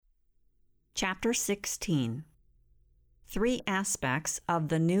Chapter 16. 3 Aspects of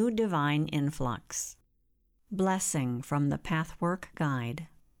the New Divine Influx. Blessing from the Pathwork Guide.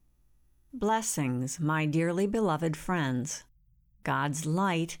 Blessings, my dearly beloved friends. God's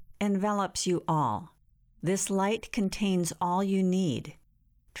light envelops you all. This light contains all you need.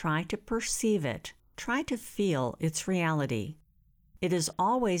 Try to perceive it. Try to feel its reality. It is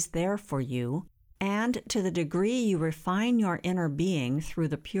always there for you, and to the degree you refine your inner being through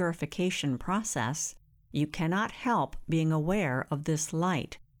the purification process, you cannot help being aware of this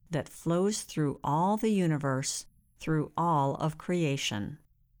light that flows through all the universe, through all of creation.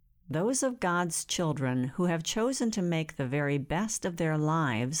 Those of God's children who have chosen to make the very best of their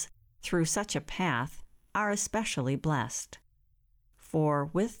lives through such a path are especially blessed. For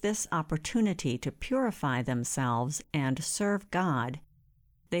with this opportunity to purify themselves and serve God,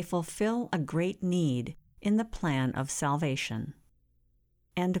 they fulfill a great need in the plan of salvation.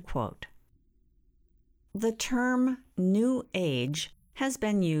 End quote. The term New Age has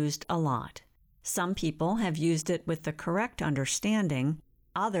been used a lot. Some people have used it with the correct understanding,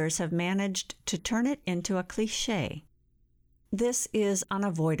 others have managed to turn it into a cliché. This is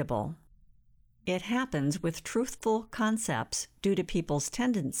unavoidable. It happens with truthful concepts due to people's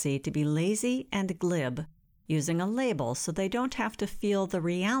tendency to be lazy and glib, using a label so they don't have to feel the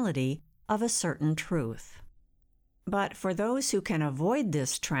reality of a certain truth. But for those who can avoid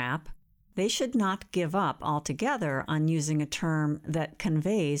this trap, they should not give up altogether on using a term that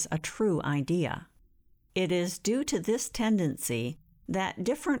conveys a true idea. It is due to this tendency that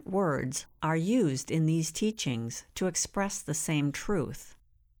different words are used in these teachings to express the same truth.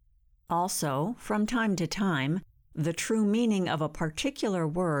 Also, from time to time, the true meaning of a particular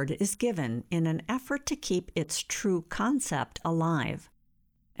word is given in an effort to keep its true concept alive.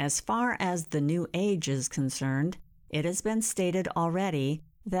 As far as the New Age is concerned, it has been stated already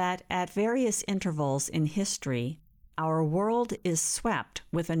that at various intervals in history, our world is swept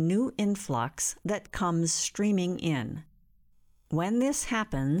with a new influx that comes streaming in. When this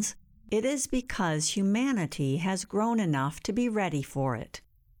happens, it is because humanity has grown enough to be ready for it.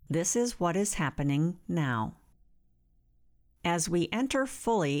 This is what is happening now. As we enter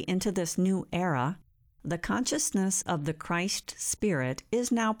fully into this new era, the consciousness of the Christ Spirit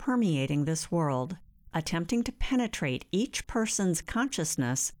is now permeating this world, attempting to penetrate each person's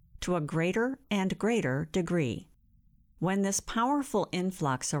consciousness to a greater and greater degree. When this powerful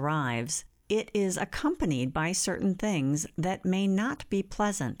influx arrives, it is accompanied by certain things that may not be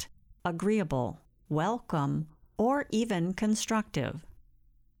pleasant, agreeable, welcome, or even constructive.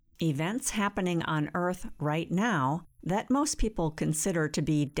 Events happening on Earth right now that most people consider to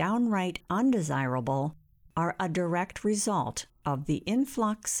be downright undesirable are a direct result of the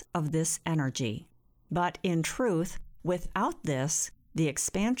influx of this energy. But in truth, without this, the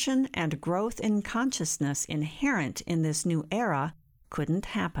expansion and growth in consciousness inherent in this new era couldn't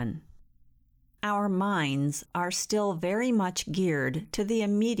happen. Our minds are still very much geared to the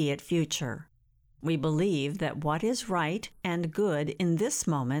immediate future. We believe that what is right and good in this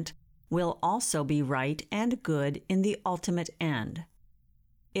moment will also be right and good in the ultimate end.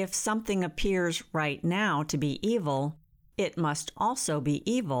 If something appears right now to be evil, it must also be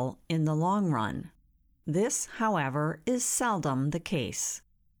evil in the long run. This, however, is seldom the case.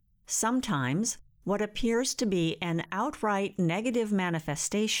 Sometimes, what appears to be an outright negative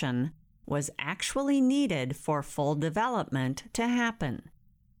manifestation was actually needed for full development to happen.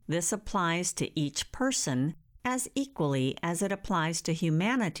 This applies to each person as equally as it applies to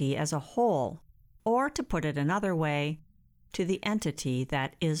humanity as a whole, or to put it another way, to the entity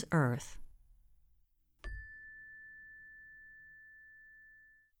that is Earth.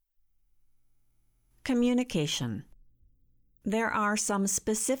 Communication. There are some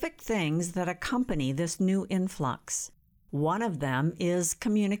specific things that accompany this new influx. One of them is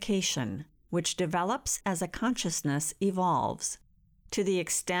communication, which develops as a consciousness evolves. To the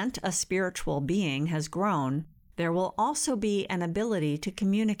extent a spiritual being has grown, there will also be an ability to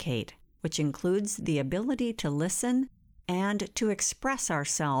communicate, which includes the ability to listen and to express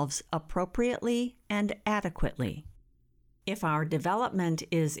ourselves appropriately and adequately. If our development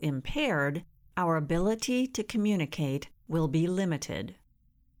is impaired, our ability to communicate will be limited.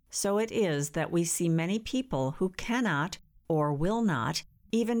 So it is that we see many people who cannot or will not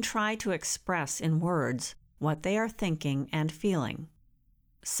even try to express in words what they are thinking and feeling.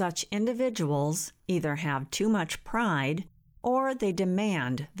 Such individuals either have too much pride or they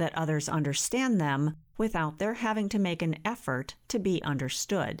demand that others understand them without their having to make an effort to be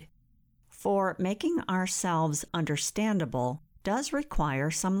understood. For making ourselves understandable does require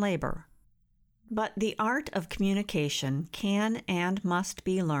some labor. But the art of communication can and must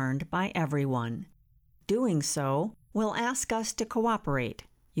be learned by everyone. Doing so will ask us to cooperate,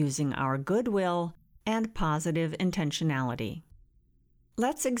 using our goodwill and positive intentionality.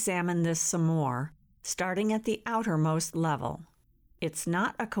 Let's examine this some more, starting at the outermost level. It's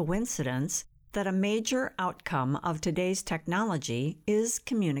not a coincidence that a major outcome of today's technology is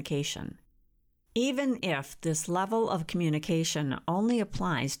communication. Even if this level of communication only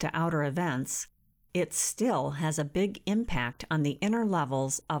applies to outer events, it still has a big impact on the inner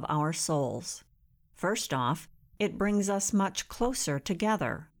levels of our souls. First off, it brings us much closer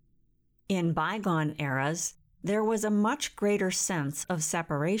together. In bygone eras, there was a much greater sense of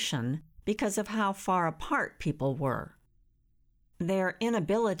separation because of how far apart people were. Their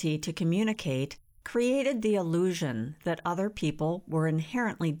inability to communicate created the illusion that other people were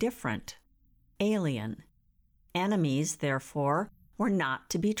inherently different, alien. Enemies, therefore, were not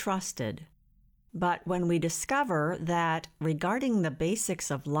to be trusted. But when we discover that regarding the basics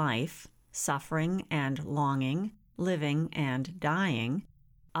of life, suffering and longing, living and dying,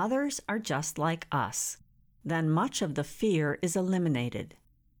 others are just like us, then much of the fear is eliminated.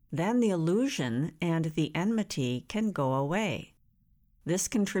 Then the illusion and the enmity can go away. This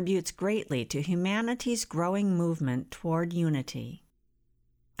contributes greatly to humanity's growing movement toward unity.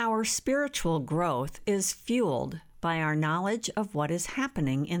 Our spiritual growth is fueled by our knowledge of what is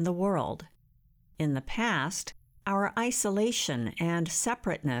happening in the world. In the past, our isolation and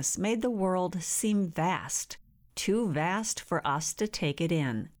separateness made the world seem vast, too vast for us to take it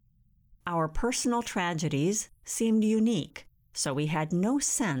in. Our personal tragedies seemed unique, so we had no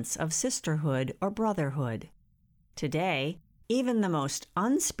sense of sisterhood or brotherhood. Today, even the most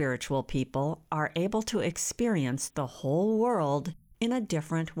unspiritual people are able to experience the whole world in a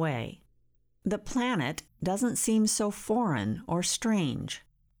different way. The planet doesn't seem so foreign or strange.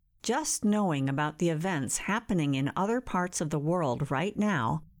 Just knowing about the events happening in other parts of the world right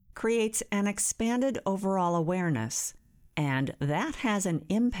now creates an expanded overall awareness, and that has an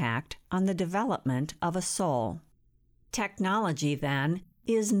impact on the development of a soul. Technology, then,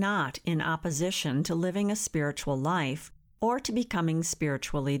 is not in opposition to living a spiritual life or to becoming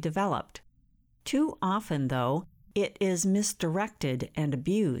spiritually developed. Too often, though, it is misdirected and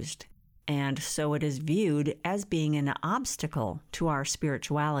abused, and so it is viewed as being an obstacle to our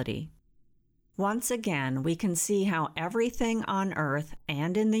spirituality. Once again, we can see how everything on earth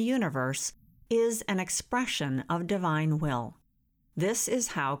and in the universe is an expression of divine will. This is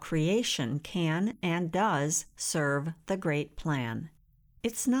how creation can and does serve the great plan.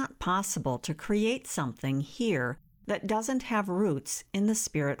 It's not possible to create something here that doesn't have roots in the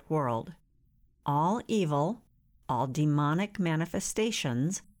spirit world. All evil, all demonic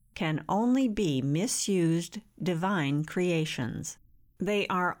manifestations can only be misused divine creations. They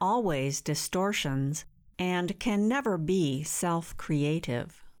are always distortions and can never be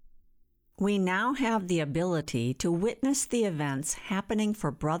self-creative. We now have the ability to witness the events happening for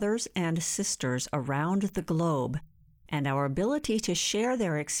brothers and sisters around the globe, and our ability to share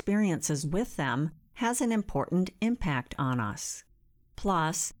their experiences with them has an important impact on us.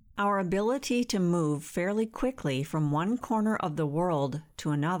 Plus, our ability to move fairly quickly from one corner of the world to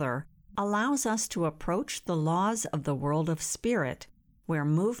another allows us to approach the laws of the world of spirit, where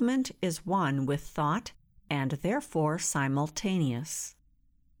movement is one with thought and therefore simultaneous.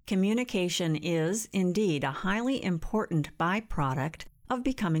 Communication is, indeed, a highly important byproduct of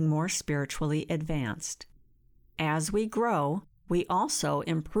becoming more spiritually advanced. As we grow, we also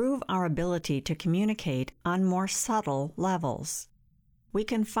improve our ability to communicate on more subtle levels. We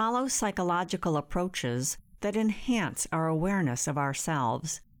can follow psychological approaches that enhance our awareness of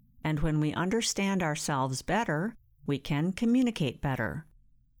ourselves, and when we understand ourselves better, we can communicate better.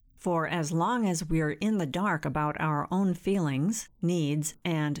 For as long as we're in the dark about our own feelings, needs,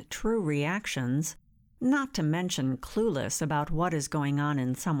 and true reactions, not to mention clueless about what is going on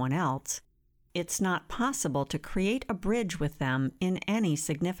in someone else, it's not possible to create a bridge with them in any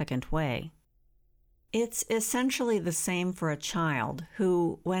significant way. It's essentially the same for a child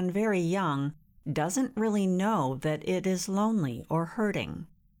who, when very young, doesn't really know that it is lonely or hurting.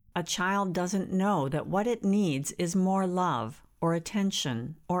 A child doesn't know that what it needs is more love or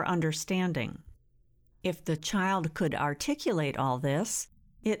attention or understanding. If the child could articulate all this,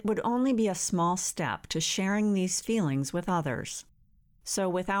 it would only be a small step to sharing these feelings with others. So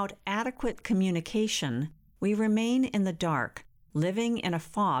without adequate communication, we remain in the dark, living in a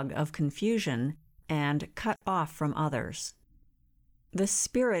fog of confusion and cut off from others. The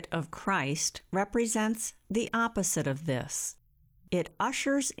Spirit of Christ represents the opposite of this. It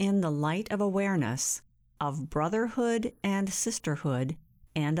ushers in the light of awareness, of brotherhood and sisterhood,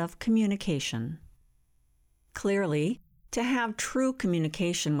 and of communication. Clearly, to have true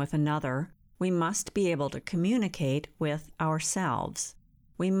communication with another, we must be able to communicate with ourselves.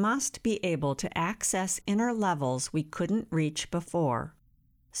 We must be able to access inner levels we couldn't reach before.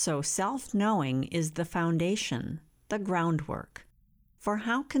 So self-knowing is the foundation, the groundwork. For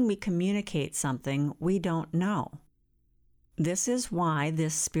how can we communicate something we don't know? This is why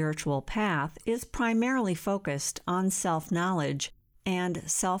this spiritual path is primarily focused on self-knowledge and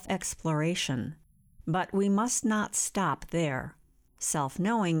self-exploration. But we must not stop there.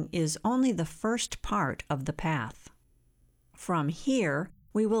 Self-knowing is only the first part of the path. From here,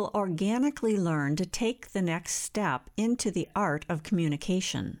 we will organically learn to take the next step into the art of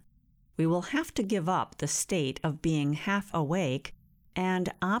communication. We will have to give up the state of being half awake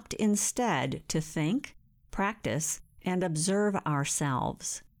and opt instead to think, practice, and observe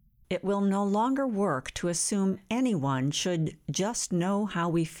ourselves. It will no longer work to assume anyone should just know how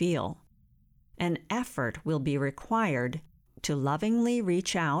we feel. An effort will be required to lovingly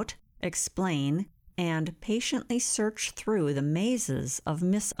reach out, explain, and patiently search through the mazes of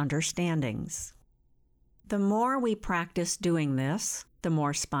misunderstandings. The more we practice doing this, the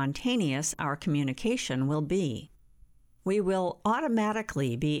more spontaneous our communication will be. We will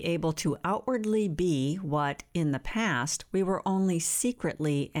automatically be able to outwardly be what, in the past, we were only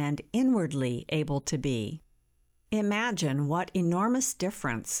secretly and inwardly able to be. Imagine what enormous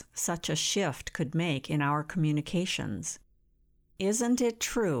difference such a shift could make in our communications. Isn't it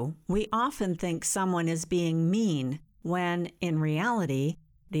true, we often think someone is being mean when, in reality,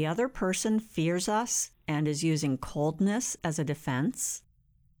 the other person fears us and is using coldness as a defense?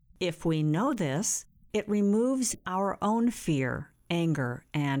 If we know this, it removes our own fear, anger,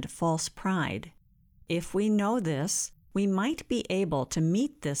 and false pride. If we know this, we might be able to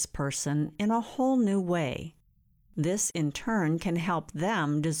meet this person in a whole new way. This, in turn, can help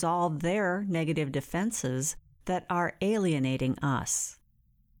them dissolve their negative defenses that are alienating us.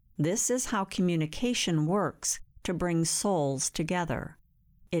 This is how communication works to bring souls together.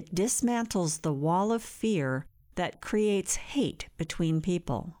 It dismantles the wall of fear that creates hate between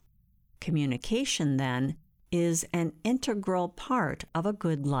people. Communication, then, is an integral part of a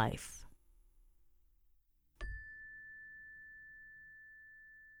good life.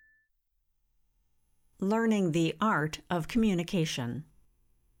 Learning the art of communication.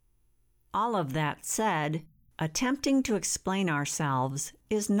 All of that said, attempting to explain ourselves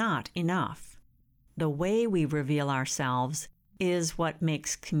is not enough. The way we reveal ourselves is what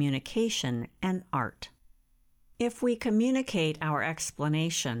makes communication an art. If we communicate our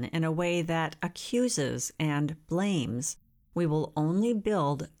explanation in a way that accuses and blames, we will only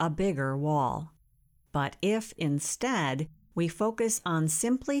build a bigger wall. But if instead we focus on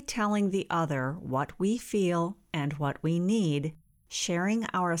simply telling the other what we feel and what we need, sharing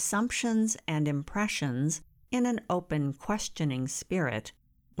our assumptions and impressions in an open, questioning spirit,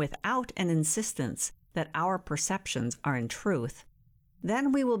 without an insistence that our perceptions are in truth,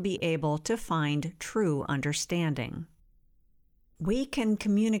 then we will be able to find true understanding. We can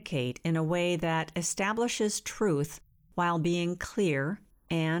communicate in a way that establishes truth while being clear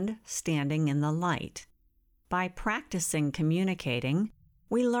and standing in the light. By practicing communicating,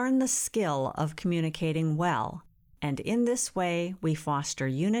 we learn the skill of communicating well, and in this way we foster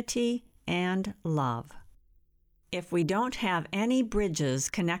unity and love. If we don't have any bridges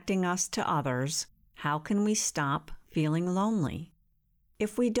connecting us to others, how can we stop feeling lonely?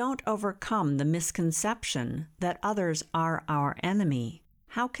 If we don't overcome the misconception that others are our enemy,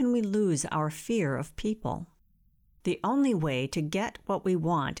 how can we lose our fear of people? The only way to get what we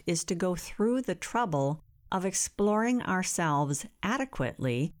want is to go through the trouble of exploring ourselves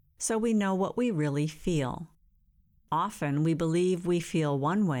adequately so we know what we really feel. Often we believe we feel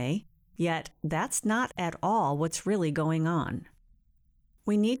one way, yet that's not at all what's really going on.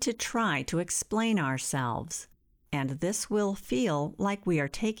 We need to try to explain ourselves, and this will feel like we are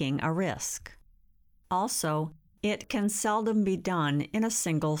taking a risk. Also, it can seldom be done in a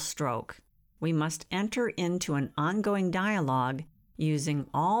single stroke. We must enter into an ongoing dialogue using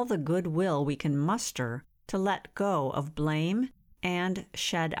all the goodwill we can muster to let go of blame and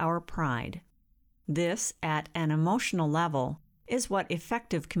shed our pride. This, at an emotional level, is what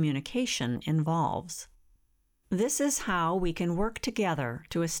effective communication involves. This is how we can work together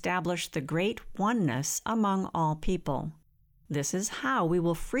to establish the great oneness among all people. This is how we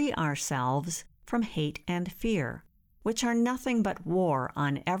will free ourselves from hate and fear, which are nothing but war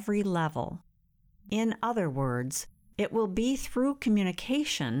on every level. In other words, it will be through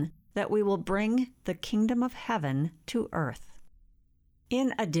communication that we will bring the kingdom of heaven to earth.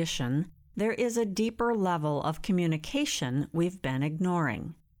 In addition, there is a deeper level of communication we've been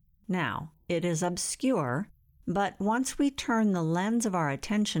ignoring. Now, it is obscure, But once we turn the lens of our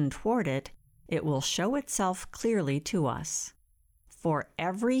attention toward it, it will show itself clearly to us. For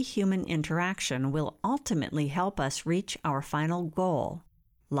every human interaction will ultimately help us reach our final goal: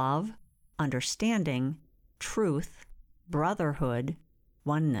 love, understanding, truth, brotherhood,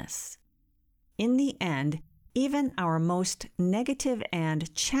 oneness. In the end, even our most negative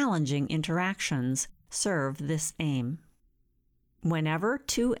and challenging interactions serve this aim. Whenever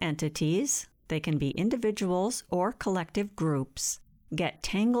two entities, they can be individuals or collective groups, get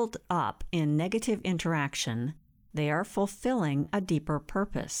tangled up in negative interaction, they are fulfilling a deeper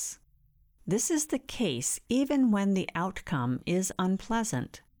purpose. This is the case even when the outcome is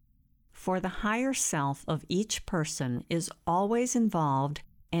unpleasant. For the higher self of each person is always involved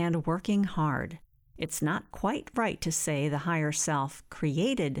and working hard. It's not quite right to say the higher self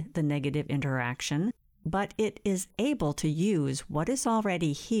created the negative interaction, but it is able to use what is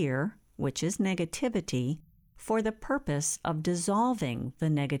already here, which is negativity, for the purpose of dissolving the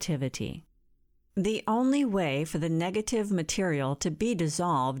negativity. The only way for the negative material to be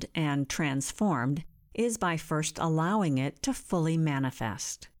dissolved and transformed is by first allowing it to fully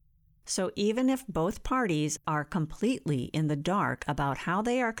manifest. So even if both parties are completely in the dark about how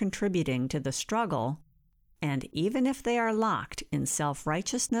they are contributing to the struggle, and even if they are locked in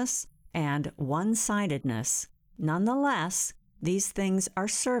self-righteousness and one-sidedness, nonetheless, these things are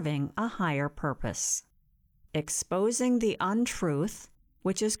serving a higher purpose. Exposing the untruth,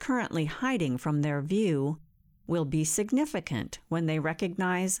 which is currently hiding from their view, will be significant when they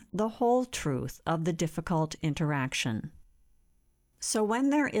recognize the whole truth of the difficult interaction. So when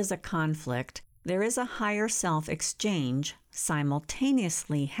there is a conflict, there is a higher self exchange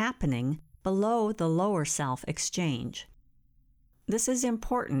simultaneously happening below the lower self exchange. This is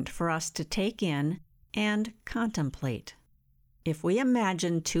important for us to take in and contemplate. If we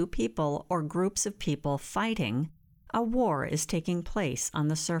imagine two people or groups of people fighting, a war is taking place on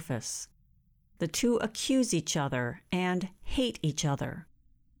the surface. The two accuse each other and hate each other.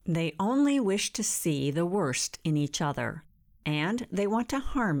 They only wish to see the worst in each other, and they want to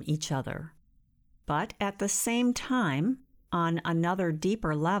harm each other. But at the same time, on another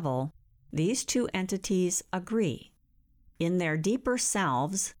deeper level, these two entities agree. In their deeper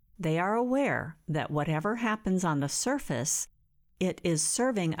selves, they are aware that whatever happens on the surface, it is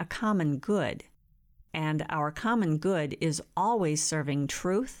serving a common good, and our common good is always serving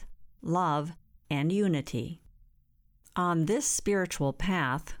truth, love, and unity. On this spiritual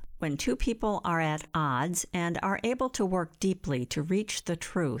path, when two people are at odds and are able to work deeply to reach the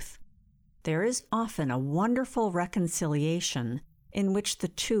truth, there is often a wonderful reconciliation in which the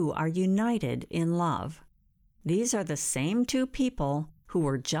two are united in love. These are the same two people who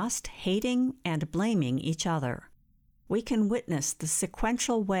were just hating and blaming each other. We can witness the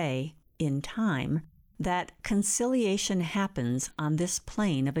sequential way, in time, that conciliation happens on this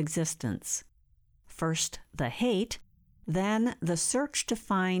plane of existence. First the hate, then the search to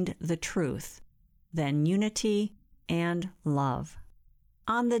find the truth, then unity and love.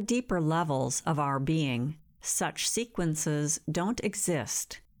 On the deeper levels of our being, such sequences don't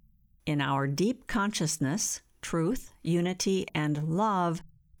exist. In our deep consciousness, truth, unity, and love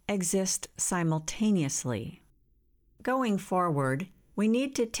exist simultaneously. Going forward, we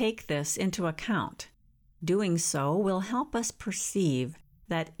need to take this into account. Doing so will help us perceive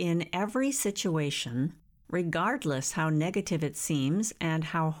that in every situation, regardless how negative it seems and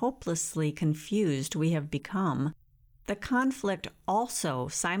how hopelessly confused we have become, the conflict also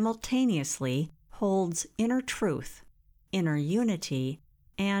simultaneously holds inner truth, inner unity,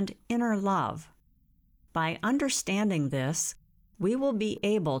 and inner love. By understanding this, we will be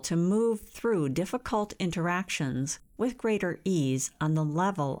able to move through difficult interactions with greater ease on the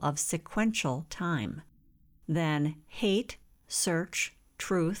level of sequential time. Then hate, search,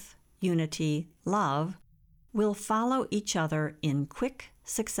 truth, unity, love will follow each other in quick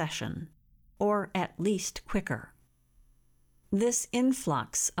succession, or at least quicker. This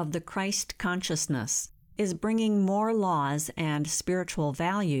influx of the Christ consciousness is bringing more laws and spiritual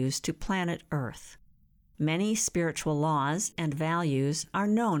values to planet Earth. Many spiritual laws and values are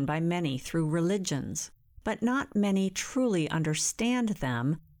known by many through religions, but not many truly understand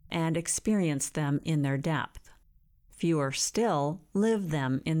them and experience them in their depth. Fewer still live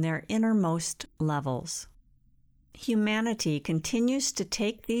them in their innermost levels. Humanity continues to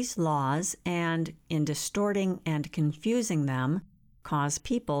take these laws and, in distorting and confusing them, cause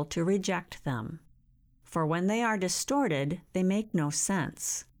people to reject them. For when they are distorted, they make no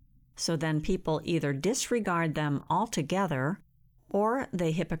sense. So then people either disregard them altogether, or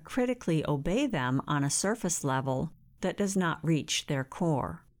they hypocritically obey them on a surface level that does not reach their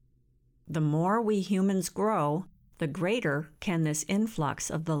core. The more we humans grow, the greater can this influx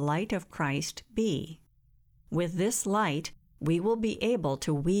of the light of Christ be. With this light, we will be able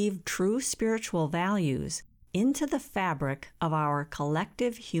to weave true spiritual values into the fabric of our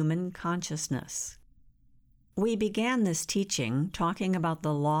collective human consciousness. We began this teaching talking about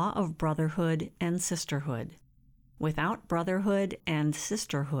the law of brotherhood and sisterhood. Without brotherhood and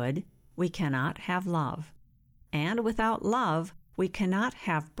sisterhood, we cannot have love. And without love, we cannot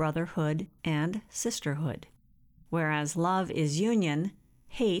have brotherhood and sisterhood. Whereas love is union,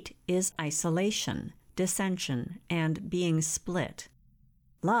 hate is isolation, dissension, and being split.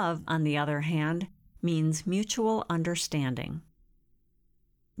 Love, on the other hand, means mutual understanding.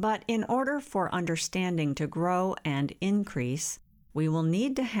 But in order for understanding to grow and increase, we will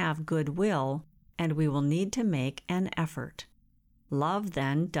need to have goodwill, and we will need to make an effort. Love,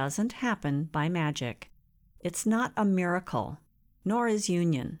 then, doesn't happen by magic. It's not a miracle, nor is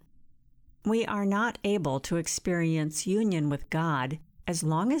union. We are not able to experience union with God as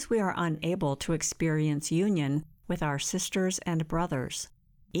long as we are unable to experience union with our sisters and brothers,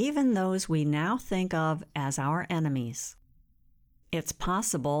 even those we now think of as our enemies. It's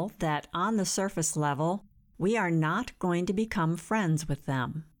possible that on the surface level, we are not going to become friends with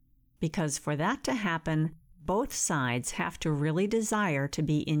them, because for that to happen, both sides have to really desire to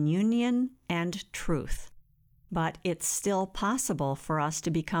be in union and truth. But it's still possible for us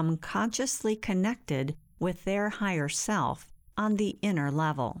to become consciously connected with their higher self on the inner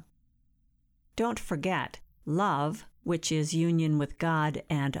level. Don't forget, love, which is union with God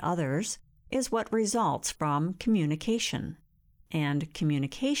and others, is what results from communication. And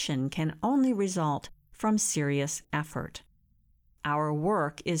communication can only result from serious effort. Our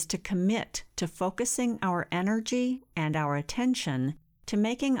work is to commit to focusing our energy and our attention to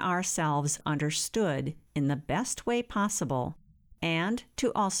making ourselves understood in the best way possible, and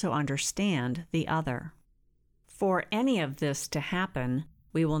to also understand the other. For any of this to happen,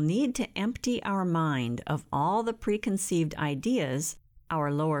 we will need to empty our mind of all the preconceived ideas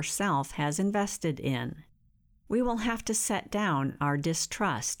our lower self has invested in. We will have to set down our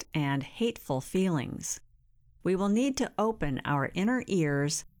distrust and hateful feelings. We will need to open our inner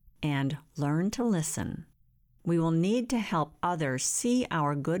ears and learn to listen. We will need to help others see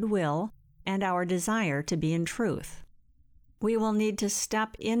our goodwill and our desire to be in truth. We will need to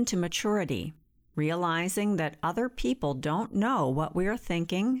step into maturity, realizing that other people don't know what we are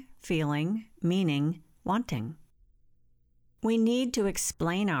thinking, feeling, meaning, wanting. We need to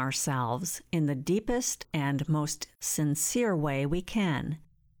explain ourselves in the deepest and most sincere way we can.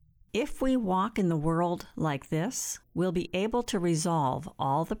 If we walk in the world like this, we'll be able to resolve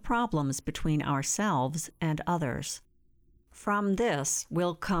all the problems between ourselves and others. From this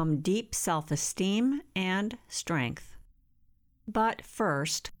will come deep self-esteem and strength. But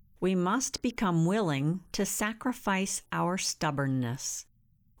first, we must become willing to sacrifice our stubbornness.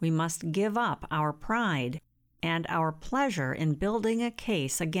 We must give up our pride and our pleasure in building a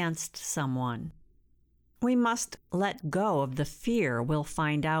case against someone. We must let go of the fear we'll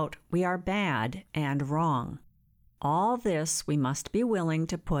find out we are bad and wrong. All this we must be willing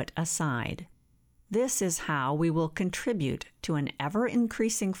to put aside. This is how we will contribute to an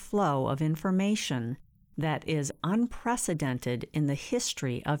ever-increasing flow of information that is unprecedented in the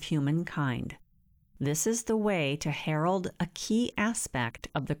history of humankind. This is the way to herald a key aspect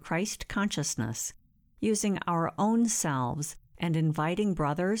of the Christ consciousness, using our own selves and inviting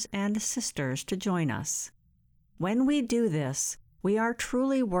brothers and sisters to join us. When we do this, we are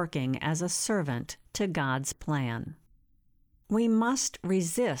truly working as a servant to God's plan. We must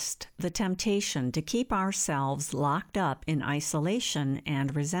resist the temptation to keep ourselves locked up in isolation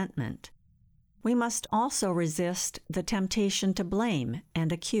and resentment. We must also resist the temptation to blame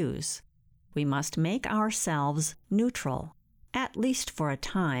and accuse. We must make ourselves neutral, at least for a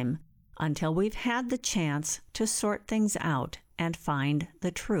time, until we've had the chance to sort things out and find the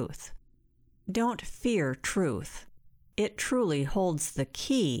truth. Don't fear truth. It truly holds the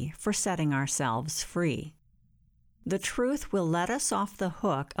key for setting ourselves free. The truth will let us off the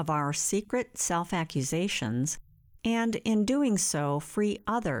hook of our secret self-accusations, and in doing so, free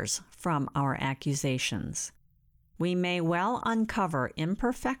others from our accusations. We may well uncover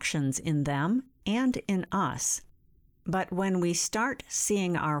imperfections in them and in us, but when we start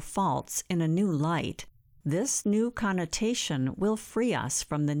seeing our faults in a new light, this new connotation will free us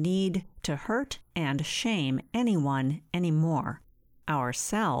from the need to hurt and shame anyone anymore,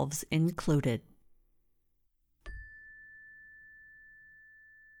 ourselves included.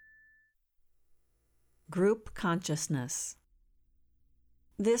 Group consciousness.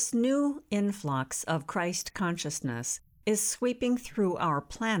 This new influx of Christ consciousness is sweeping through our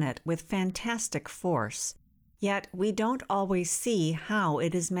planet with fantastic force, yet we don't always see how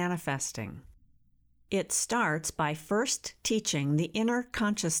it is manifesting. It starts by first teaching the inner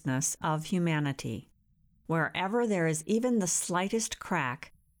consciousness of humanity. Wherever there is even the slightest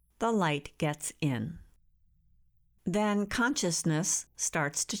crack, the light gets in. Then consciousness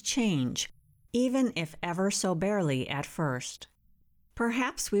starts to change, even if ever so barely at first.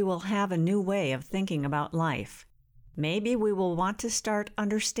 Perhaps we will have a new way of thinking about life. Maybe we will want to start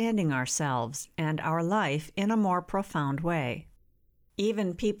understanding ourselves and our life in a more profound way.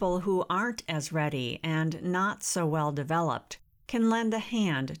 Even people who aren't as ready and not so well developed can lend a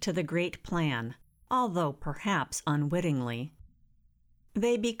hand to the great plan, although perhaps unwittingly.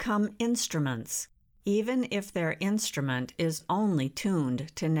 They become instruments, even if their instrument is only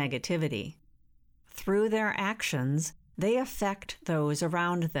tuned to negativity. Through their actions, they affect those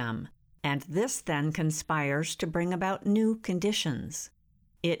around them, and this then conspires to bring about new conditions.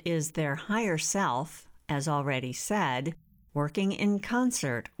 It is their higher self, as already said, working in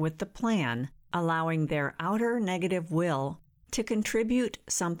concert with the plan, allowing their outer negative will to contribute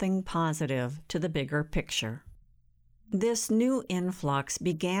something positive to the bigger picture. This new influx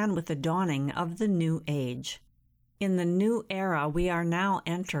began with the dawning of the new age. In the new era we are now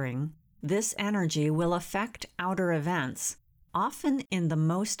entering, this energy will affect outer events, often in the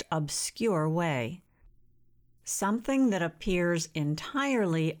most obscure way. Something that appears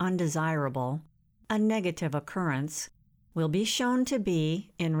entirely undesirable, a negative occurrence, will be shown to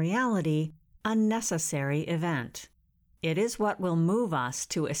be, in reality, a necessary event. It is what will move us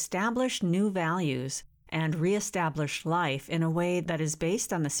to establish new values and reestablish life in a way that is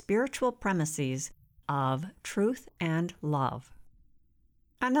based on the spiritual premises of truth and love.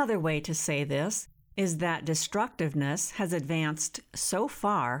 Another way to say this is that destructiveness has advanced so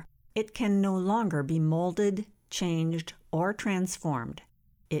far it can no longer be molded, changed, or transformed.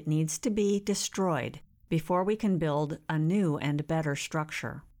 It needs to be destroyed before we can build a new and better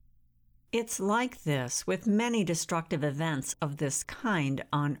structure. It's like this with many destructive events of this kind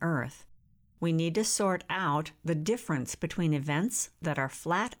on Earth. We need to sort out the difference between events that are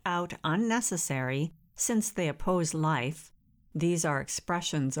flat out unnecessary since they oppose life, these are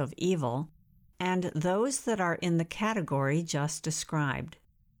expressions of evil, and those that are in the category just described.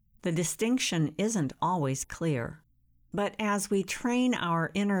 The distinction isn't always clear, but as we train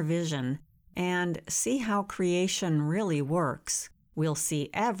our inner vision and see how creation really works, we'll see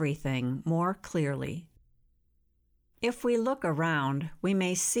everything more clearly. If we look around, we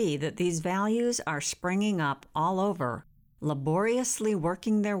may see that these values are springing up all over, laboriously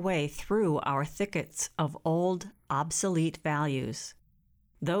working their way through our thickets of old, obsolete values.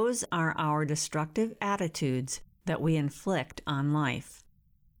 Those are our destructive attitudes that we inflict on life.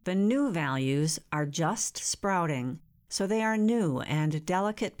 The new values are just sprouting, so they are new and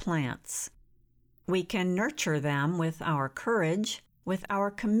delicate plants. We can nurture them with our courage, with our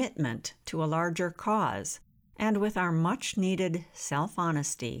commitment to a larger cause, and with our much-needed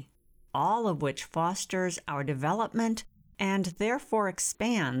self-honesty, all of which fosters our development and therefore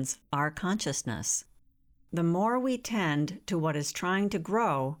expands our consciousness. The more we tend to what is trying to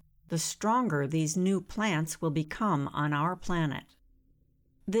grow, the stronger these new plants will become on our planet.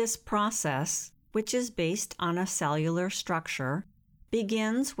 This process, which is based on a cellular structure,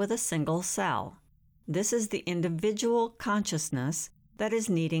 begins with a single cell. This is the individual consciousness that is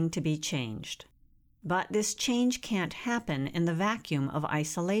needing to be changed. But this change can't happen in the vacuum of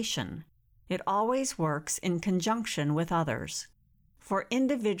isolation. It always works in conjunction with others. For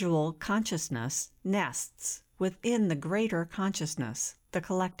individual consciousness nests within the greater consciousness, the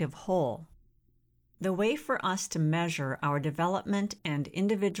collective whole. The way for us to measure our development and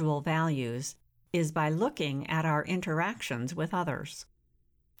individual values is by looking at our interactions with others.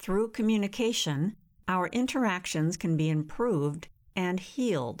 Through communication, our interactions can be improved and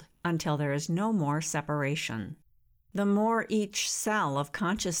healed until there is no more separation. The more each cell of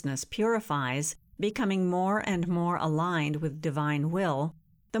consciousness purifies, becoming more and more aligned with divine will,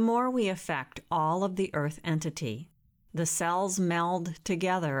 the more we affect all of the earth entity. The cells meld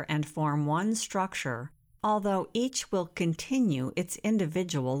together and form one structure, although each will continue its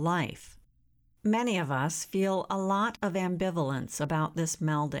individual life. Many of us feel a lot of ambivalence about this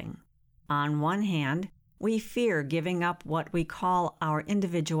melding. On one hand, we fear giving up what we call our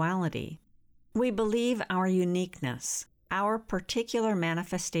individuality. We believe our uniqueness, our particular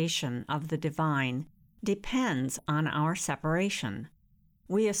manifestation of the divine, depends on our separation.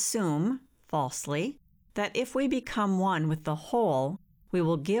 We assume, falsely, that if we become one with the whole, we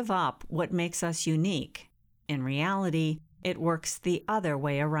will give up what makes us unique. In reality, it works the other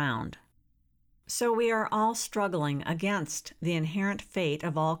way around. So we are all struggling against the inherent fate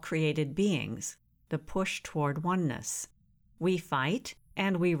of all created beings, the push toward oneness. We fight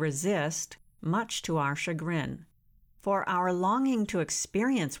and we resist, much to our chagrin, for our longing to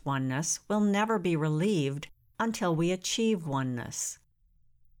experience oneness will never be relieved until we achieve oneness.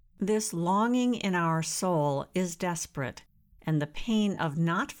 This longing in our soul is desperate, and the pain of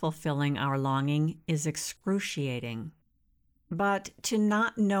not fulfilling our longing is excruciating. But to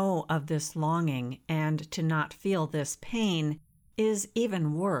not know of this longing and to not feel this pain is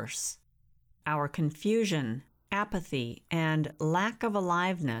even worse. Our confusion, apathy, and lack of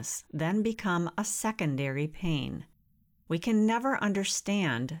aliveness then become a secondary pain. We can never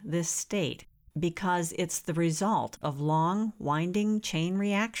understand this state because it's the result of long, winding chain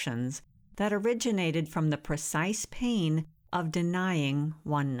reactions that originated from the precise pain of denying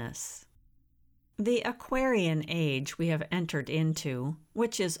oneness. The Aquarian age we have entered into,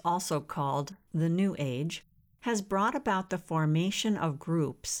 which is also called the New Age, has brought about the formation of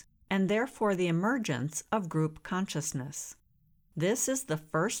groups and therefore the emergence of group consciousness. This is the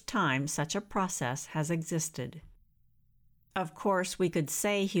first time such a process has existed. Of course, we could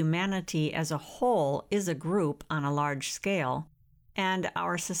say humanity as a whole is a group on a large scale, and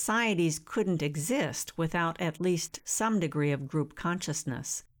our societies couldn't exist without at least some degree of group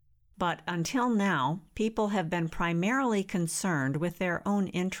consciousness. But until now, people have been primarily concerned with their own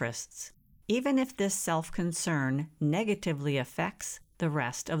interests, even if this self-concern negatively affects the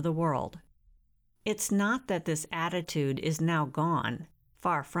rest of the world. It's not that this attitude is now gone,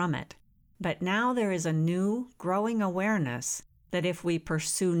 far from it. But now there is a new, growing awareness that if we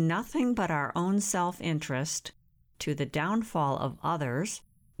pursue nothing but our own self-interest to the downfall of others,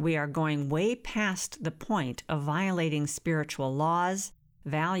 we are going way past the point of violating spiritual laws,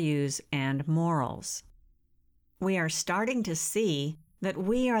 values, and morals. We are starting to see that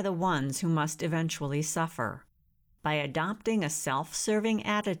we are the ones who must eventually suffer. By adopting a self-serving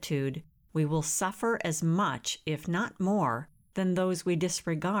attitude, we will suffer as much, if not more, than those we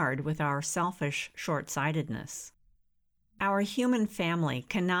disregard with our selfish short-sightedness. Our human family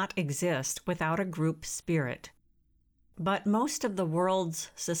cannot exist without a group spirit. But most of the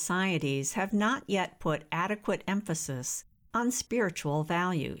world's societies have not yet put adequate emphasis on spiritual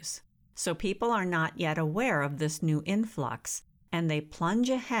values, so people are not yet aware of this new influx, and they plunge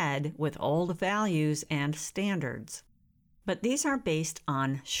ahead with old values and standards. But these are based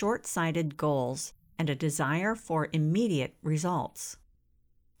on short-sighted goals and a desire for immediate results.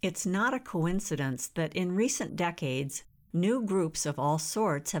 It's not a coincidence that in recent decades, new groups of all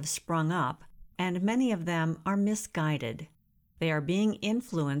sorts have sprung up, and many of them are misguided. They are being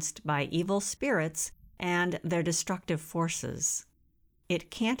influenced by evil spirits and their destructive forces. It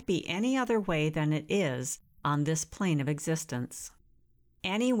can't be any other way than it is on this plane of existence.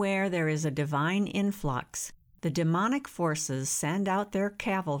 Anywhere there is a divine influx, the demonic forces send out their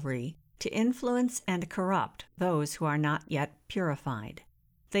cavalry to influence and corrupt those who are not yet purified.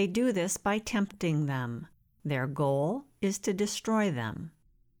 They do this by tempting them. Their goal is to destroy them.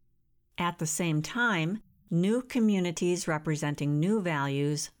 At the same time, new communities representing new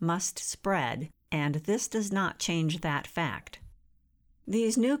values must spread, and this does not change that fact.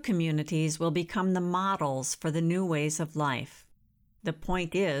 These new communities will become the models for the new ways of life. The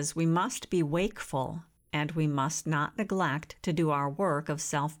point is, we must be wakeful, and we must not neglect to do our work of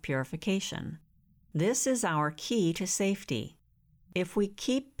self-purification. This is our key to safety. If we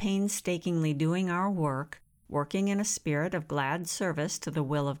keep painstakingly doing our work, working in a spirit of glad service to the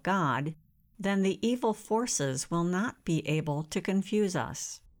will of God, then the evil forces will not be able to confuse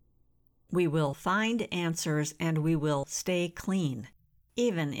us. We will find answers and we will stay clean,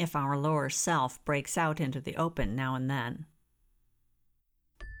 even if our lower self breaks out into the open now and then.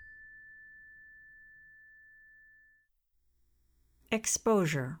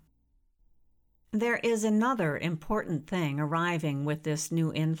 Exposure. There is another important thing arriving with this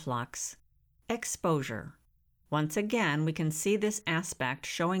new influx: exposure. Once again, we can see this aspect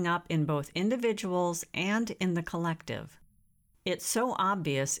showing up in both individuals and in the collective. It's so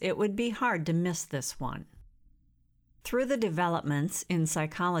obvious it would be hard to miss this one. Through the developments in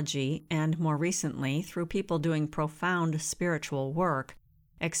psychology, and more recently through people doing profound spiritual work,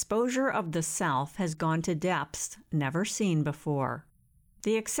 exposure of the self has gone to depths never seen before.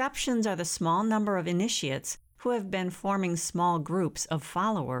 The exceptions are the small number of initiates who have been forming small groups of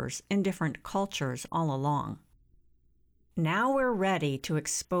followers in different cultures all along. Now we're ready to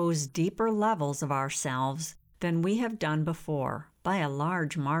expose deeper levels of ourselves than we have done before, by a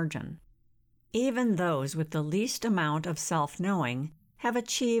large margin. Even those with the least amount of self-knowing have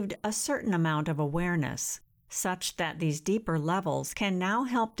achieved a certain amount of awareness, such that these deeper levels can now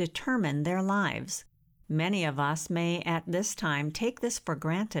help determine their lives. Many of us may at this time take this for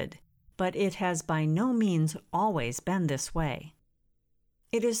granted, but it has by no means always been this way.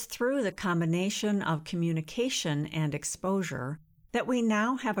 It is through the combination of communication and exposure that we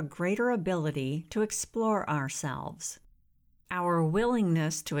now have a greater ability to explore ourselves. Our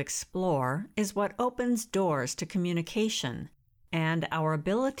willingness to explore is what opens doors to communication, and our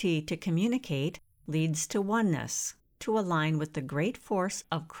ability to communicate leads to oneness, to align with the great force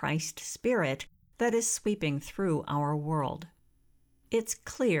of Christ's Spirit that is sweeping through our world. It's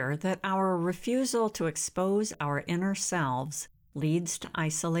clear that our refusal to expose our inner selves leads to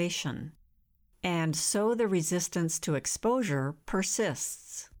isolation, and so the resistance to exposure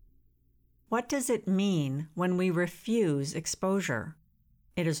persists. What does it mean when we refuse exposure?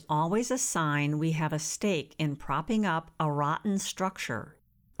 It is always a sign we have a stake in propping up a rotten structure,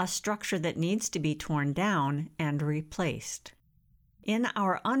 a structure that needs to be torn down and replaced. In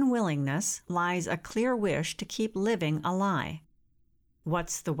our unwillingness lies a clear wish to keep living a lie.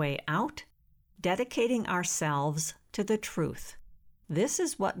 What's the way out? Dedicating ourselves to the truth. This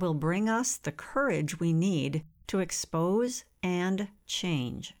is what will bring us the courage we need to expose and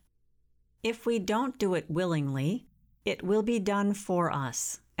change. If we don't do it willingly, it will be done for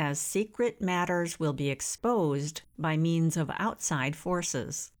us, as secret matters will be exposed by means of outside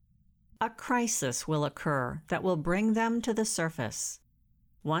forces. A crisis will occur that will bring them to the surface.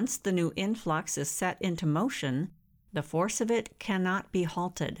 Once the new influx is set into motion, the force of it cannot be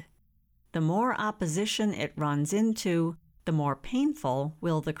halted. The more opposition it runs into, the more painful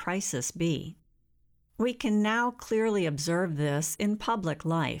will the crisis be. We can now clearly observe this in public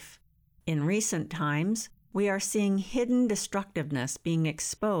life. In recent times, we are seeing hidden destructiveness being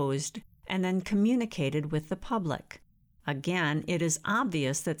exposed and then communicated with the public. Again, it is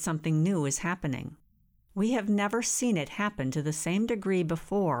obvious that something new is happening. We have never seen it happen to the same degree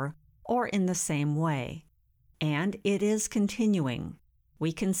before or in the same way. And it is continuing.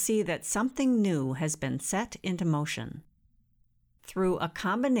 We can see that something new has been set into motion. Through a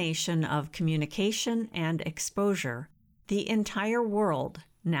combination of communication and exposure, the entire world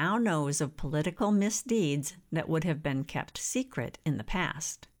now knows of political misdeeds that would have been kept secret in the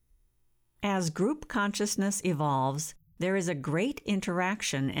past. As group consciousness evolves, there is a great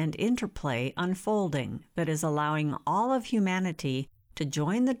interaction and interplay unfolding that is allowing all of humanity to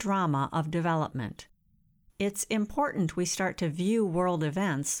join the drama of development. It's important we start to view world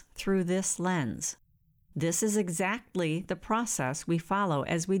events through this lens. This is exactly the process we follow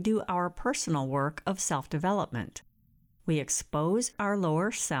as we do our personal work of self-development. We expose our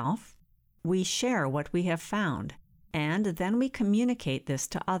lower self, we share what we have found, and then we communicate this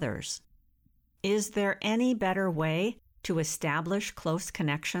to others. Is there any better way to establish close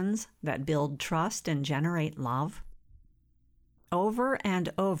connections that build trust and generate love? Over and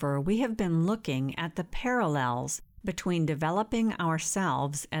over, we have been looking at the parallels between developing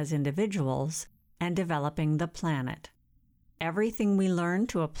ourselves as individuals and developing the planet. Everything we learn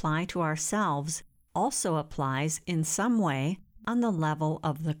to apply to ourselves also applies in some way on the level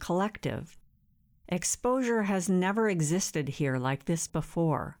of the collective. Exposure has never existed here like this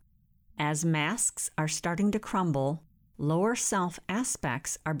before. As masks are starting to crumble, lower self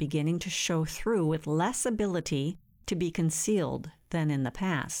aspects are beginning to show through with less ability to be concealed than in the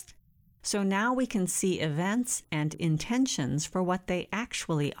past. So now we can see events and intentions for what they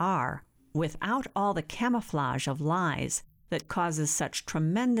actually are, without all the camouflage of lies that causes such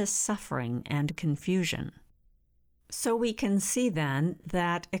tremendous suffering and confusion. So we can see then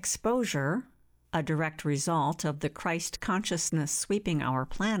that exposure, a direct result of the Christ consciousness sweeping our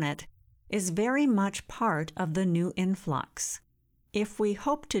planet, is very much part of the new influx. If we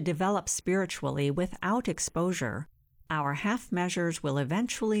hope to develop spiritually without exposure, our half measures will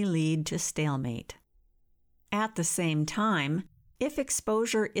eventually lead to stalemate. At the same time, if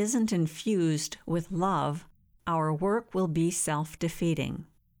exposure isn't infused with love, our work will be self-defeating.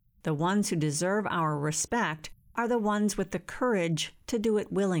 The ones who deserve our respect are the ones with the courage to do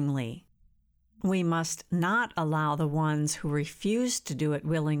it willingly. We must not allow the ones who refuse to do it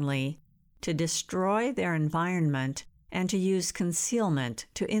willingly to destroy their environment and to use concealment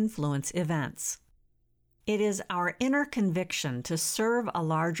to influence events. It is our inner conviction to serve a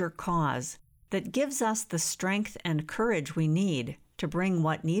larger cause that gives us the strength and courage we need to bring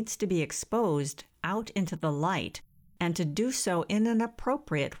what needs to be exposed out into the light and to do so in an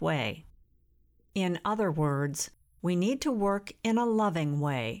appropriate way. In other words, we need to work in a loving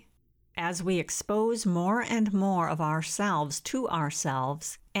way. As we expose more and more of ourselves to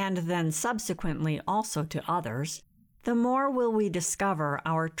ourselves, and then subsequently also to others, the more will we discover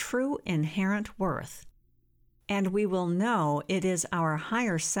our true inherent worth. and we will know it is our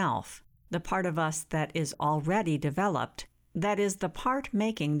higher self, the part of us that is already developed, that is the part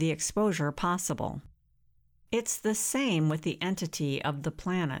making the exposure possible. It's the same with the entity of the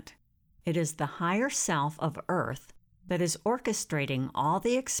planet. It is the higher self of Earth that is orchestrating all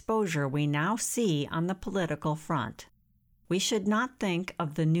the exposure we now see on the political front. We should not think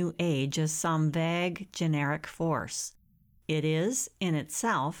of the New Age as some vague, generic force. It is, in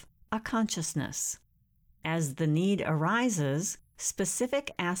itself, a consciousness. As the need arises,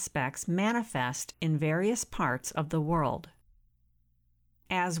 specific aspects manifest in various parts of the world.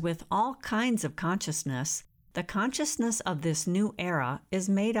 As with all kinds of consciousness, the consciousness of this new era is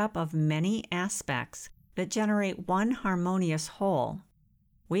made up of many aspects that generate one harmonious whole.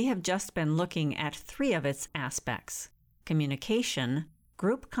 We have just been looking at 3 of its aspects: communication,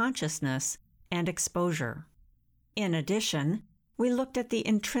 group consciousness, and exposure. In addition, we looked at the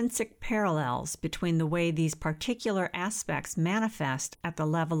intrinsic parallels between the way these particular aspects manifest at the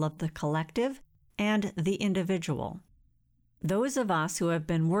level of the collective and the individual. Those of us who have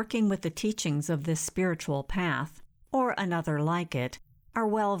been working with the teachings of this spiritual path, or another like it, are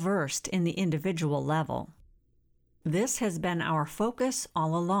well versed in the individual level. This has been our focus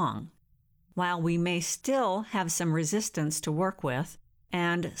all along. While we may still have some resistance to work with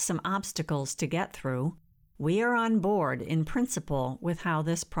and some obstacles to get through, we are on board in principle with how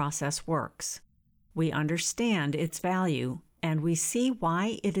this process works. We understand its value, and we see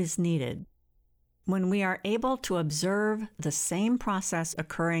why it is needed. When we are able to observe the same process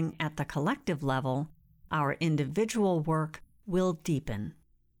occurring at the collective level, our individual work will deepen.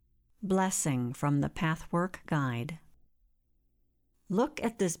 Blessing from the Pathwork Guide. Look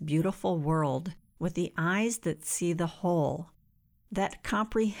at this beautiful world with the eyes that see the whole, that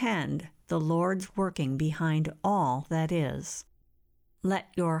comprehend the Lord's working behind all that is. Let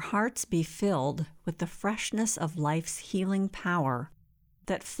your hearts be filled with the freshness of life's healing power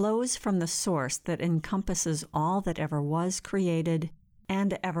that flows from the source that encompasses all that ever was created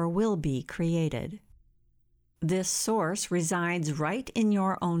and ever will be created. This source resides right in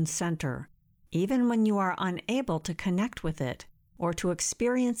your own center, even when you are unable to connect with it or to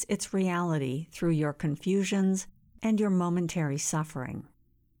experience its reality through your confusions and your momentary suffering.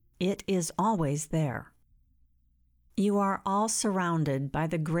 It is always there. You are all surrounded by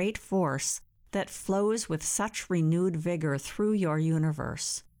the great force that flows with such renewed vigor through your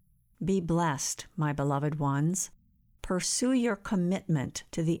universe. Be blessed, my beloved ones. Pursue your commitment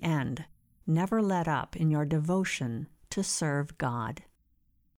to the end. Never let up in your devotion to serve God.